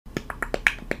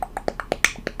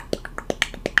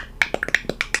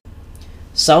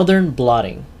Southern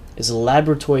blotting is a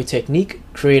laboratory technique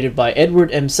created by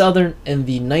Edward M. Southern in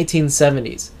the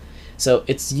 1970s. So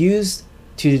it's used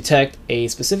to detect a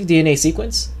specific DNA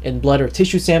sequence in blood or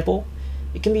tissue sample.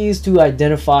 It can be used to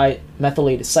identify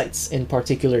methylated sites in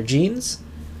particular genes.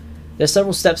 There's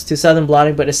several steps to Southern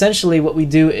blotting, but essentially what we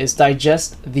do is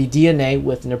digest the DNA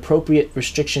with an appropriate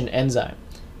restriction enzyme.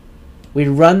 We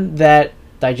run that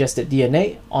digested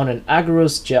DNA on an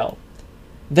agarose gel.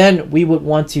 Then we would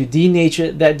want to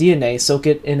denature that DNA, soak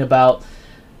it in about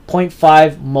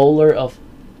 0.5 molar of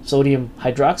sodium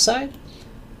hydroxide.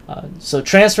 So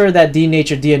transfer that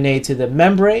denatured DNA to the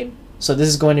membrane. So this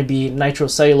is going to be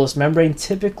nitrocellulose membrane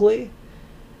typically.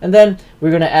 And then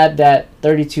we're going to add that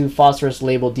 32 phosphorus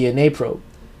labeled DNA probe.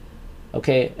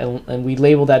 Okay, and we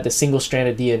label that the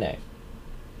single-stranded DNA.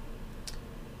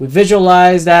 We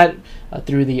visualize that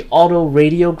through the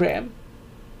autoradiogram,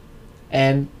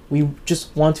 and we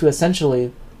just want to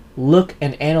essentially look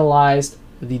and analyze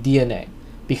the DNA.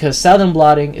 Because Southern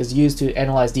blotting is used to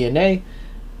analyze DNA,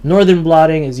 Northern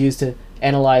blotting is used to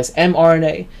analyze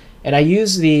mRNA, and I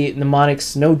use the mnemonic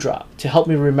snowdrop to help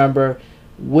me remember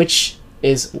which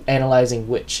is analyzing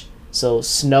which. So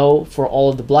snow for all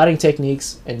of the blotting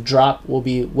techniques, and drop will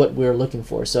be what we're looking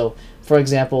for. So for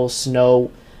example,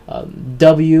 snow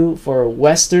W for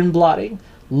Western blotting,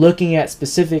 looking at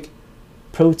specific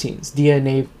proteins,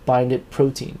 DNA binded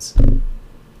proteins.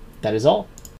 That is all.